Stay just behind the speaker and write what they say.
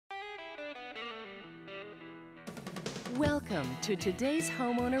Welcome to today's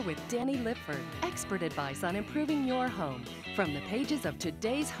Homeowner with Danny Lipford. Expert advice on improving your home from the pages of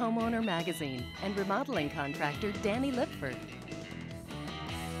today's Homeowner magazine and remodeling contractor Danny Lipford.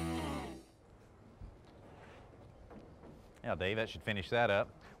 Yeah, Dave, that should finish that up.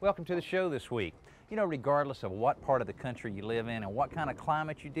 Welcome to the show this week. You know, regardless of what part of the country you live in and what kind of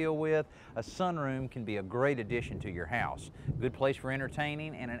climate you deal with, a sunroom can be a great addition to your house. Good place for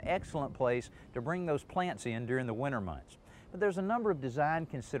entertaining and an excellent place to bring those plants in during the winter months. But there's a number of design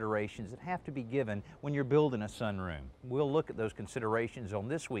considerations that have to be given when you're building a sunroom. We'll look at those considerations on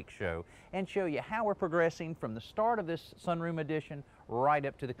this week's show and show you how we're progressing from the start of this sunroom edition right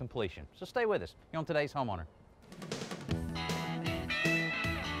up to the completion. So stay with us here on today's Homeowner.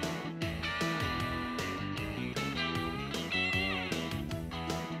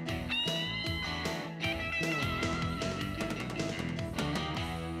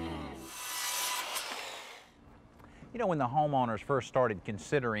 You know, when the homeowners first started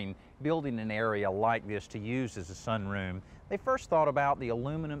considering building an area like this to use as a sunroom, they first thought about the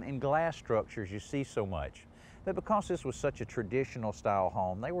aluminum and glass structures you see so much. But because this was such a traditional style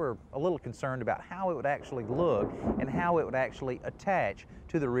home, they were a little concerned about how it would actually look and how it would actually attach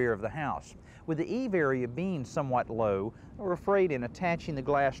to the rear of the house. With the eave area being somewhat low, they were afraid in attaching the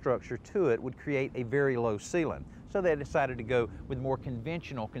glass structure to it would create a very low ceiling. So they decided to go with more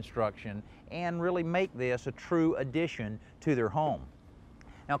conventional construction and really make this a true addition to their home.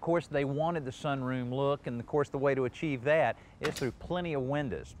 Now, of course, they wanted the sunroom look, and of course the way to achieve that is through plenty of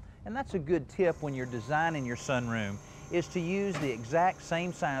windows. And that's a good tip when you're designing your sunroom, is to use the exact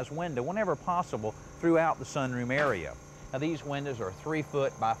same size window whenever possible throughout the sunroom area. Now, these windows are 3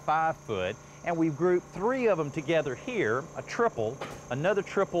 foot by 5 foot, and we've grouped 3 of them together here, a triple, another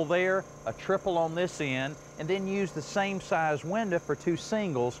triple there, a triple on this end, and then use the same size window for 2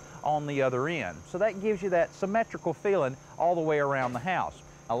 singles on the other end. So that gives you that symmetrical feeling all the way around the house.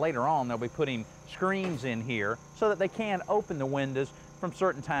 Now, later on, they'll be putting screens in here so that they can open the windows from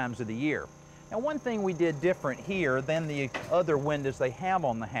certain times of the year. Now, one thing we did different here than the other windows they have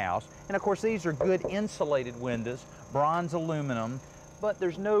on the house, and of course these are good insulated windows, bronze aluminum, but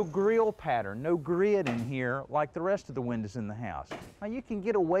there's no grill pattern, no grid in here like the rest of the windows in the house. Now, you can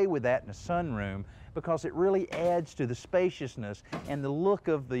get away with that in a sunroom because it really adds to the spaciousness and the look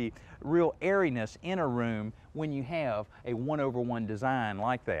of the real airiness in a room when you have a 1/1 design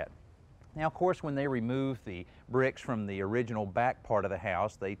like that. Now, of course, when they removed the bricks from the original back part of the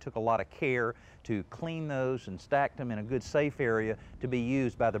house, they took a lot of care to clean those and stacked them in a good safe area to be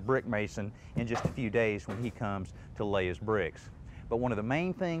used by the brick mason in just a few days when he comes to lay his bricks. But one of the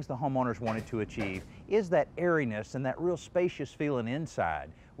main things the homeowners wanted to achieve is that airiness and that real spacious feeling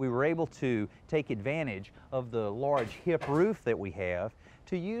inside. We were able to take advantage of the large hip roof that we have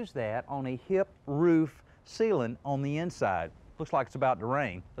to use that on a hip roof ceiling on the inside. Looks like it's about to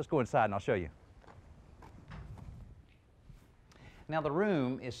rain. Let's go inside and I'll show you. Now, the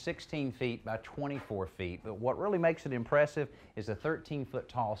room is 16 feet by 24 feet, but what really makes it impressive is the 13-foot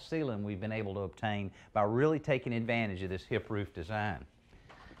tall ceiling we've been able to obtain by really taking advantage of this hip roof design.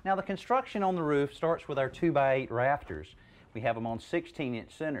 Now, the construction on the roof starts with our 2x8 rafters. We have them on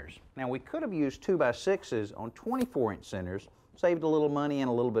 16-inch centers. Now, we could have used 2x6s on 24-inch centers, saved a little money and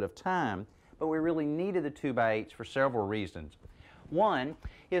a little bit of time, but we really needed the 2x8s for several reasons. One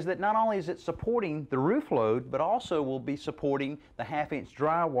is that not only is it supporting the roof load, but also will be supporting the 1/2-inch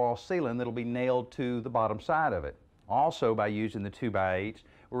drywall ceiling that'll be nailed to the bottom side of it. Also, by using the 2x8s,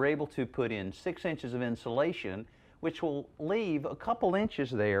 we're able to put in 6 inches of insulation, which will leave a couple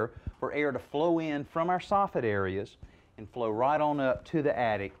inches there for air to flow in from our soffit areas and flow right on up to the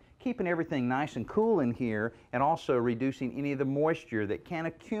attic, keeping everything nice and cool in here and also reducing any of the moisture that can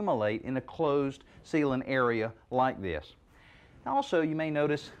accumulate in a closed ceiling area like this. Also, you may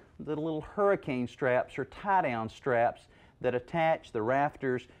notice the little hurricane straps or tie-down straps that attach the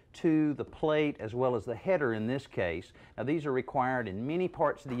rafters to the plate as well as the header in this case. Now, these are required in many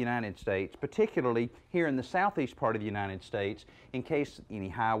parts of the United States, particularly here in the southeast part of the United States. In case any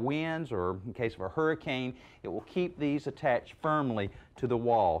high winds or in case of a hurricane, it will keep these attached firmly to the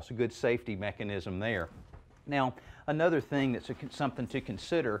wall. It's a good safety mechanism there. Now, another thing that's something to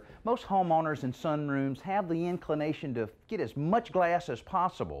consider, most homeowners in sunrooms have the inclination to get as much glass as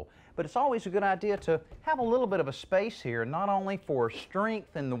possible, but it's always a good idea to have a little bit of a space here, not only for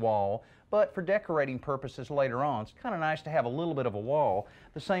strength in the wall, but for decorating purposes later on. It's kind of nice to have a little bit of a wall,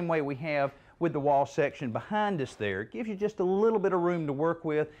 the same way we have with the wall section behind us there. It gives you just a little bit of room to work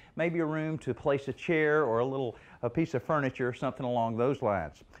with, maybe a room to place a chair or a piece of furniture or something along those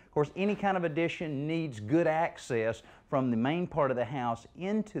lines. Of course, any kind of addition needs good access from the main part of the house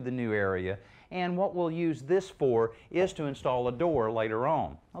into the new area, and what we'll use this for is to install a door later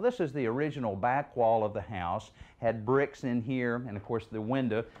on. Now, this is the original back wall of the house, had bricks in here, and of course the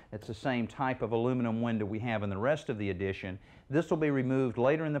window, it's the same type of aluminum window we have in the rest of the addition. This will be removed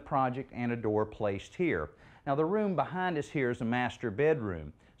later in the project and a door placed here. Now, the room behind us here is a master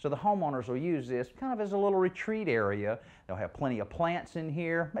bedroom. So the homeowners will use this kind of as a little retreat area. They'll have plenty of plants in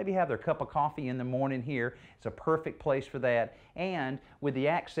here, maybe have their cup of coffee in the morning here. It's a perfect place for that. And with the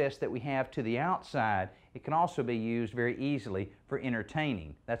access that we have to the outside, it can also be used very easily for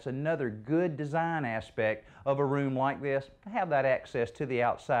entertaining. That's another good design aspect of a room like this, to have that access to the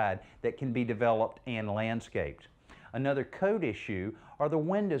outside that can be developed and landscaped. Another code issue are the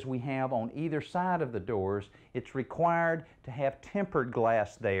windows we have on either side of the doors. It's required to have tempered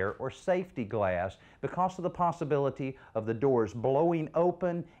glass there, or safety glass, because of the possibility of the doors blowing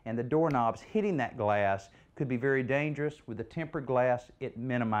open and the doorknobs hitting that glass could be very dangerous. With the tempered glass, it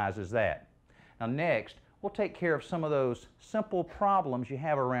minimizes that. Now next, we'll take care of some of those simple problems you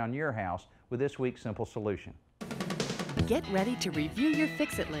have around your house with this week's Simple Solution. Get ready to review your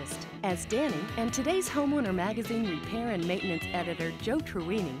Fix-It list as Danny and today's Homeowner Magazine repair and maintenance editor Joe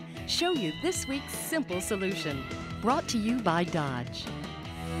Truini show you this week's simple solution. Brought to you by Dodge.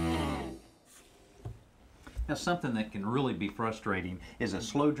 Now, something that can really be frustrating is a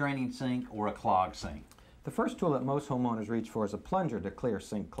slow draining sink or a clogged sink. The first tool that most homeowners reach for is a plunger to clear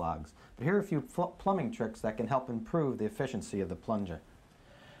sink clogs. But here are a few plumbing tricks that can help improve the efficiency of the plunger.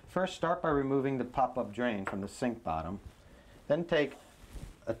 First, start by removing the pop-up drain from the sink bottom. Then take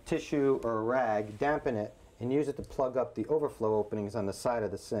a tissue or a rag, dampen it, and use it to plug up the overflow openings on the side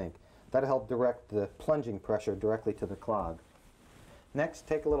of the sink. That'll help direct the plunging pressure directly to the clog. Next,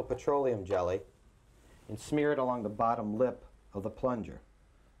 take a little petroleum jelly and smear it along the bottom lip of the plunger.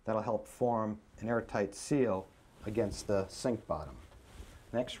 That'll help form an airtight seal against the sink bottom.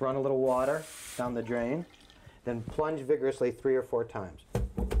 Next, run a little water down the drain, then plunge vigorously 3 or 4 times.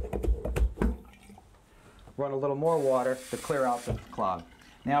 Run a little more water to clear out the clog.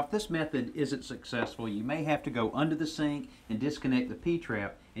 Now, if this method isn't successful, you may have to go under the sink and disconnect the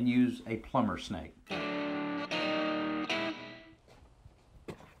P-trap and use a plumber snake.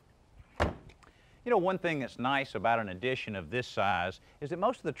 You know, one thing that's nice about an addition of this size is that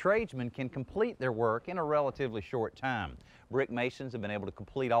most of the tradesmen can complete their work in a relatively short time. Brick masons have been able to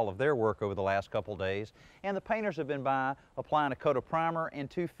complete all of their work over the last couple days, and the painters have been by applying a coat of primer and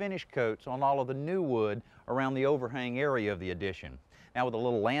 2 finish coats on all of the new wood around the overhang area of the addition. Now, with a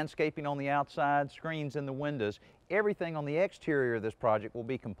little landscaping on the outside, screens in the windows, everything on the exterior of this project will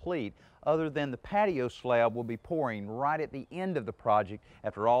be complete, other than the patio slab will be pouring right at the end of the project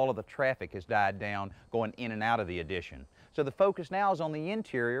after all of the traffic has died down going in and out of the addition. So the focus now is on the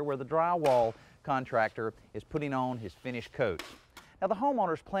interior, where the drywall contractor is putting on his finished coats. Now, the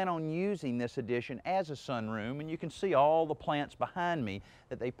homeowners plan on using this addition as a sunroom, and you can see all the plants behind me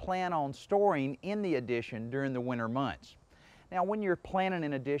that they plan on storing in the addition during the winter months. Now, when you're planning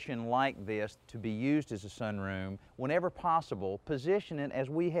an addition like this to be used as a sunroom, whenever possible, position it as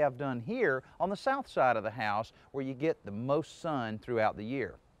we have done here on the south side of the house, where you get the most sun throughout the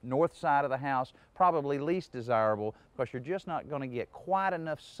year. North side of the house, probably least desirable, because you're just not going to get quite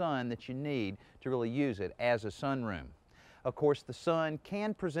enough sun that you need to really use it as a sunroom. Of course, the sun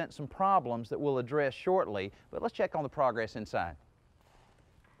can present some problems that we'll address shortly, but let's check on the progress inside.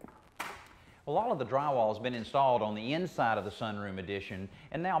 Well, all of the drywall has been installed on the inside of the sunroom addition,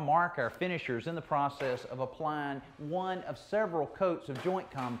 and now Mark, our finisher, is in the process of applying one of several coats of joint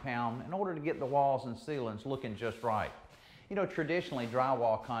compound in order to get the walls and ceilings looking just right. You know, traditionally,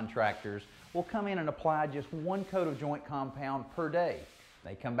 drywall contractors will come in and apply just 1 coat of joint compound per day.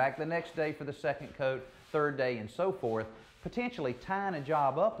 They come back the next day for the 2nd coat, 3rd day, and so forth, potentially tying a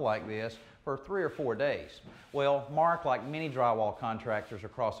job up like this for 3 or 4 days. Well, Mark, like many drywall contractors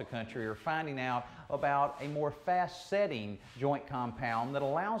across the country, are finding out about a more fast-setting joint compound that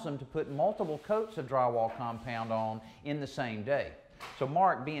allows them to put multiple coats of drywall compound on in the same day. So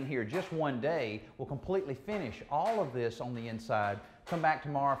Mark, being here just 1 day, will completely finish all of this on the inside, come back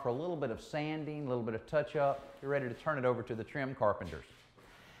tomorrow for a little bit of sanding, a little bit of touch-up. You're ready to turn it over to the trim carpenters.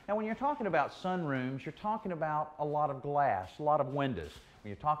 Now, when you're talking about sunrooms, you're talking about a lot of glass, a lot of windows. When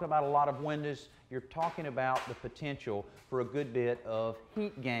you're talking about a lot of windows, you're talking about the potential for a good bit of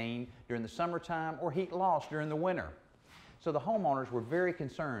heat gain during the summertime or heat loss during the winter. So the homeowners were very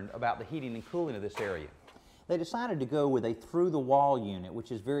concerned about the heating and cooling of this area. They decided to go with a through-the-wall unit,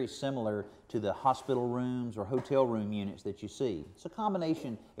 which is very similar to the hospital rooms or hotel room units that you see. It's a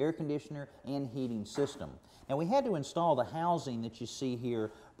combination air conditioner and heating system. Now, we had to install the housing that you see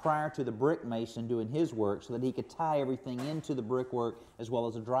here prior to the brick mason doing his work so that he could tie everything into the brickwork, as well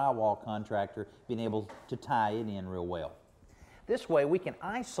as a drywall contractor being able to tie it in real well. This way we can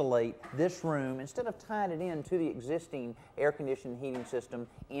isolate this room instead of tying it into the existing air conditioning heating system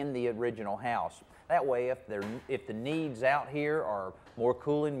in the original house. That way if the needs out here are more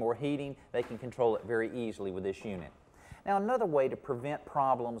cooling, more heating, they can control it very easily with this unit. Now, another way to prevent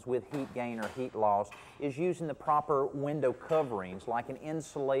problems with heat gain or heat loss is using the proper window coverings, like an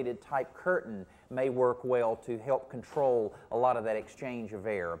insulated type curtain may work well to help control a lot of that exchange of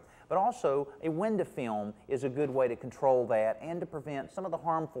air. But also, a window film is a good way to control that and to prevent some of the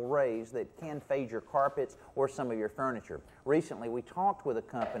harmful rays that can fade your carpets or some of your furniture. Recently, we talked with a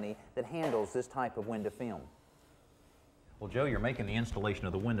company that handles this type of window film. Well, Joe, you're making the installation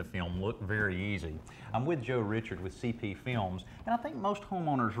of the window film look very easy. I'm with Joe Richard with CP Films, and I think most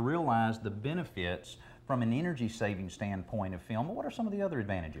homeowners realize the benefits from an energy saving standpoint of film. What are some of the other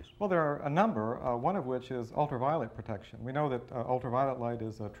advantages? Well, there are a number, one of which is ultraviolet protection. We know that ultraviolet light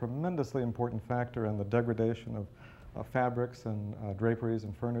is a tremendously important factor in the degradation of fabrics and draperies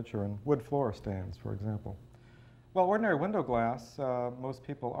and furniture and wood floor stands, for example. Well, ordinary window glass, most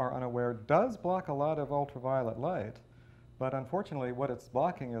people are unaware, does block a lot of ultraviolet light. But unfortunately, what it's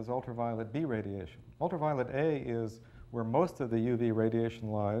blocking is ultraviolet B radiation. Ultraviolet A is where most of the UV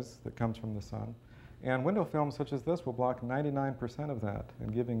radiation lies that comes from the sun. And window films such as this will block 99% of that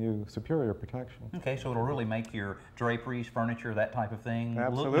and giving you superior protection. Okay, so it'll really make your draperies, furniture, that type of thing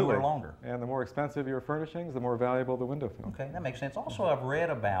look newer longer. And the more expensive your furnishings, the more valuable the window film. Okay, that makes sense. Also, I've read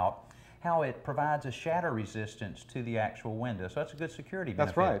about how it provides a shatter resistance to the actual window, so that's a good security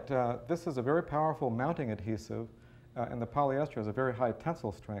benefit. That's right. This is a very powerful mounting adhesive, and the polyester has a very high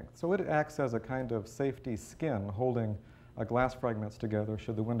tensile strength. So it acts as a kind of safety skin holding glass fragments together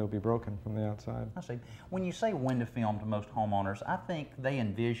should the window be broken from the outside. I see. When you say window film to most homeowners, I think they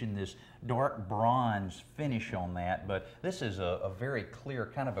envision this dark bronze finish on that, but this is a very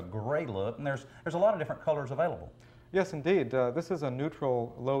clear kind of a gray look, and there's a lot of different colors available. Yes, indeed. This is a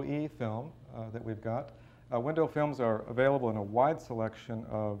neutral low E film that we've got. Window films are available in a wide selection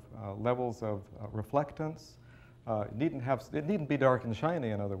of levels of reflectance. It needn't be dark and shiny,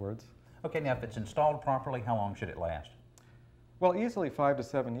 in other words. Okay, now if it's installed properly, how long should it last? Well, easily 5 to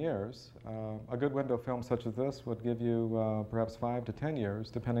 7 years. A good window film such as this would give you perhaps 5 to 10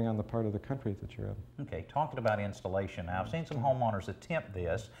 years, depending on the part of the country that you're in. Okay, talking about installation, now I've seen some homeowners attempt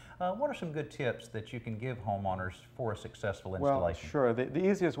this. What are some good tips that you can give homeowners for a successful installation? Well, sure. The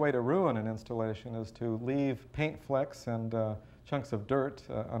easiest way to ruin an installation is to leave paint flecks and chunks of dirt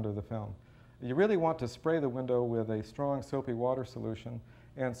under the film. You really want to spray the window with a strong soapy water solution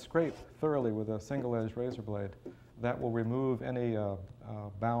and scrape thoroughly with a single-edged razor blade. That will remove any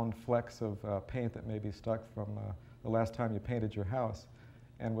bound flecks of paint that may be stuck from the last time you painted your house.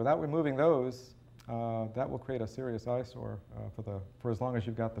 And without removing those, that will create a serious eyesore for as long as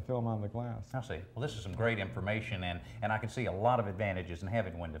you've got the film on the glass. I see. Well, this is some great information, and I can see a lot of advantages in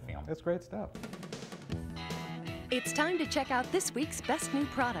having window film. It's great stuff. It's time to check out this week's best new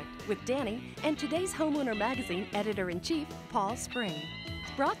product with Danny and today's Homeowner Magazine Editor-in-Chief, Paul Spring.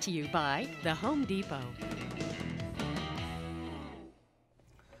 Brought to you by the Home Depot.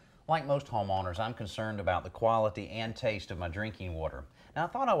 Like most homeowners, I'm concerned about the quality and taste of my drinking water. Now, I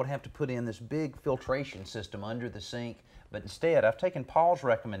thought I would have to put in this big filtration system under the sink, but instead I've taken Paul's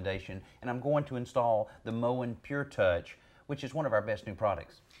recommendation and I'm going to install the Moen Pure Touch, which is one of our best new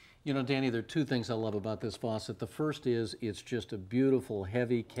products. You know, Danny, there are two things I love about this faucet. The first is it's just a beautiful,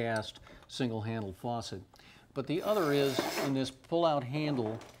 heavy cast, single-handled faucet. But the other is, in this pull-out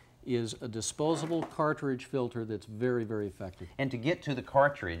handle, is a disposable cartridge filter that's very, very effective. And to get to the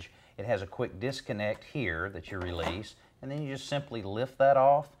cartridge, it has a quick disconnect here that you release, and then you just simply lift that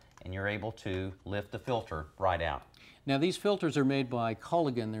off, and you're able to lift the filter right out. Now, these filters are made by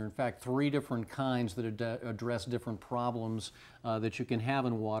Culligan. There are, in fact, 3 different kinds that address different problems that you can have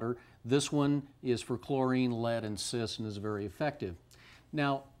in water. This one is for chlorine, lead, and cis, and is very effective.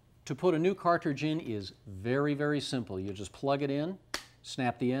 Now, to put a new cartridge in is very, very simple. You just plug it in,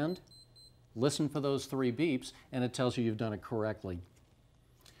 snap the end, listen for those 3 beeps, and it tells you you've done it correctly.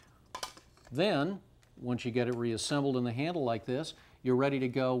 Then, once you get it reassembled in the handle like this, you're ready to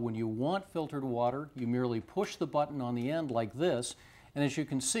go. When you want filtered water, you merely push the button on the end like this, and as you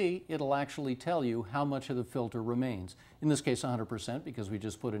can see, it'll actually tell you how much of the filter remains. In this case, 100%, because we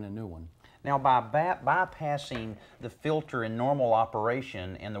just put in a new one. Now, by bypassing the filter in normal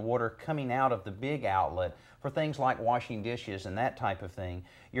operation and the water coming out of the big outlet, For things like washing dishes and that type of thing,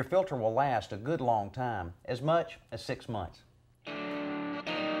 your filter will last a good long time, as much as 6 months.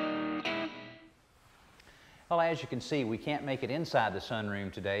 Well, as you can see, we can't make it inside the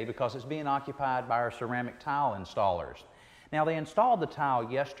sunroom today because it's being occupied by our ceramic tile installers. Now, they installed the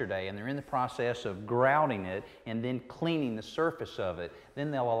tile yesterday and they're in the process of grouting it and then cleaning the surface of it. Then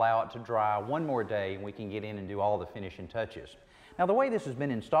they'll allow it to dry one more day and we can get in and do all the finishing touches. Now, the way this has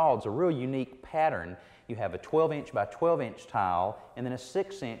been installed is a real unique pattern. You have a 12-inch by 12-inch tile and then a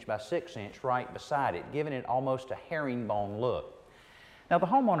 6-inch by 6-inch right beside it, giving it almost a herringbone look. Now, the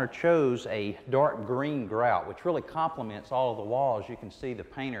homeowner chose a dark green grout, which really complements all of the walls. You can see the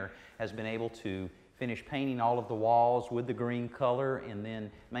painter has been able to finish painting all of the walls with the green color and then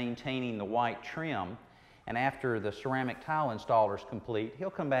maintaining the white trim. And after the ceramic tile installer is complete, he'll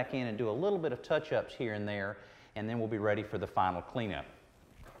come back in and do a little bit of touch-ups here and there, and then we'll be ready for the final cleanup.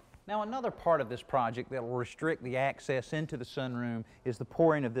 Now, another part of this project that will restrict the access into the sunroom is the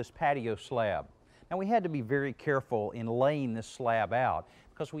pouring of this patio slab. Now, we had to be very careful in laying this slab out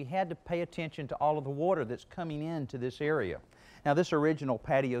because we had to pay attention to all of the water that's coming into this area. Now, this original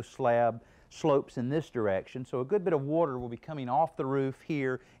patio slab slopes in this direction, so a good bit of water will be coming off the roof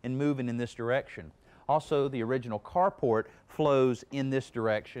here and moving in this direction. Also, the original carport flows in this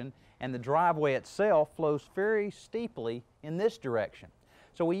direction, and the driveway itself flows very steeply in this direction.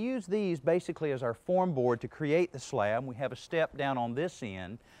 So we use these basically as our form board to create the slab. We have a step down on this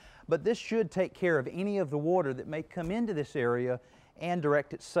end, but this should take care of any of the water that may come into this area and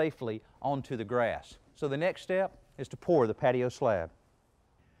direct it safely onto the grass. So the next step is to pour the patio slab.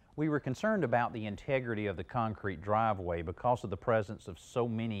 We were concerned about the integrity of the concrete driveway because of the presence of so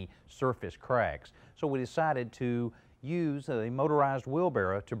many surface cracks. So we decided to use a motorized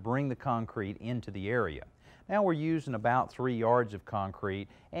wheelbarrow to bring the concrete into the area. Now we're using about 3 yards of concrete,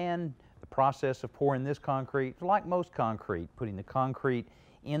 and the process of pouring this concrete, like most concrete, putting the concrete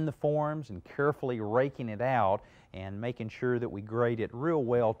in the forms and carefully raking it out and making sure that we grade it real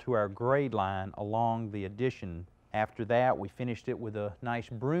well to our grade line along the addition. After that, we finished it with a nice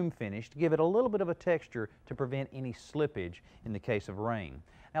broom finish to give it a little bit of a texture to prevent any slippage in the case of rain.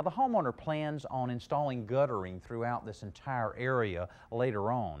 Now, the homeowner plans on installing guttering throughout this entire area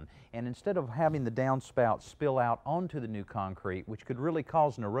later on, and instead of having the downspout spill out onto the new concrete, which could really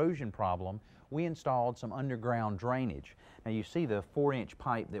cause an erosion problem, we installed some underground drainage. Now, you see the 4-inch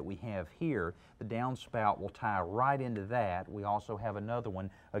pipe that we have here. The downspout will tie right into that. We also have another one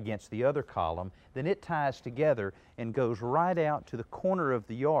against the other column. Then it ties together and goes right out to the corner of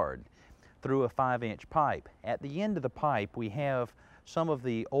the yard through a 5-inch pipe. At the end of the pipe, we have some of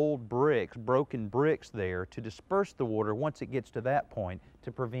the old bricks, broken bricks there, to disperse the water once it gets to that point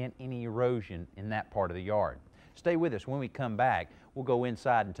to prevent any erosion in that part of the yard. Stay with us. When we come back, we'll go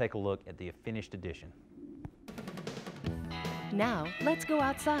inside and take a look at the finished addition. Now, let's go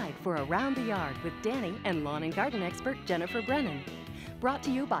outside for Around the Yard with Danny and lawn and garden expert Jennifer Brennan. Brought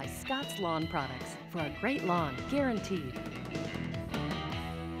to you by Scott's Lawn Products, for a great lawn, guaranteed.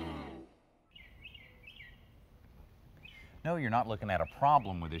 No, you're not looking at a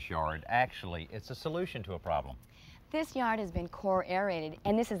problem with this yard. Actually, it's a solution to a problem. This yard has been core aerated,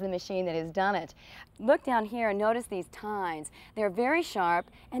 and this is the machine that has done it. Look down here and notice these tines. They're very sharp,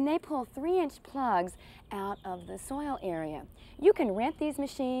 and they pull 3-inch plugs out of the soil area. You can rent these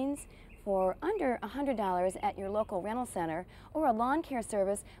machines for under $100 at your local rental center, or a lawn care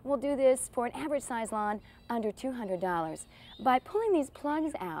service will do this for an average size lawn under $200. By pulling these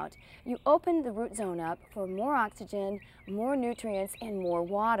plugs out, you open the root zone up for more oxygen, more nutrients, and more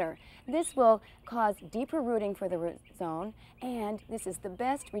water. This will cause deeper rooting for the root zone, and this is the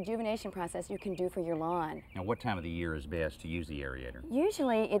best rejuvenation process you can do for your lawn. Now, what time of the year is best to use the aerator?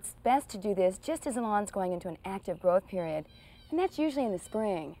 Usually, it's best to do this just as the lawn's going into an active growth period, and that's usually in the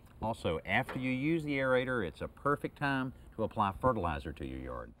spring. Also, after you use the aerator, it's a perfect time to apply fertilizer to your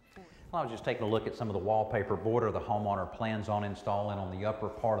yard. Well, I was just taking a look at some of the wallpaper border the homeowner plans on installing on the upper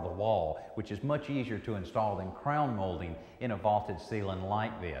part of the wall, which is much easier to install than crown molding in a vaulted ceiling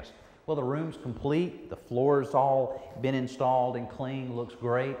like this. Well, the room's complete. The floor's all been installed and clean, looks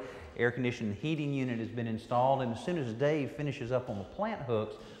great. Air conditioning heating unit has been installed, and as soon as Dave finishes up on the plant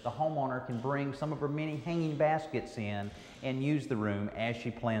hooks, the homeowner can bring some of her many hanging baskets in and use the room as she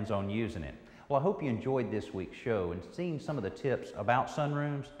plans on using it. Well, I hope you enjoyed this week's show and seen some of the tips about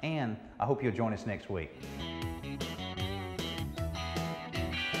sunrooms, and I hope you'll join us next week.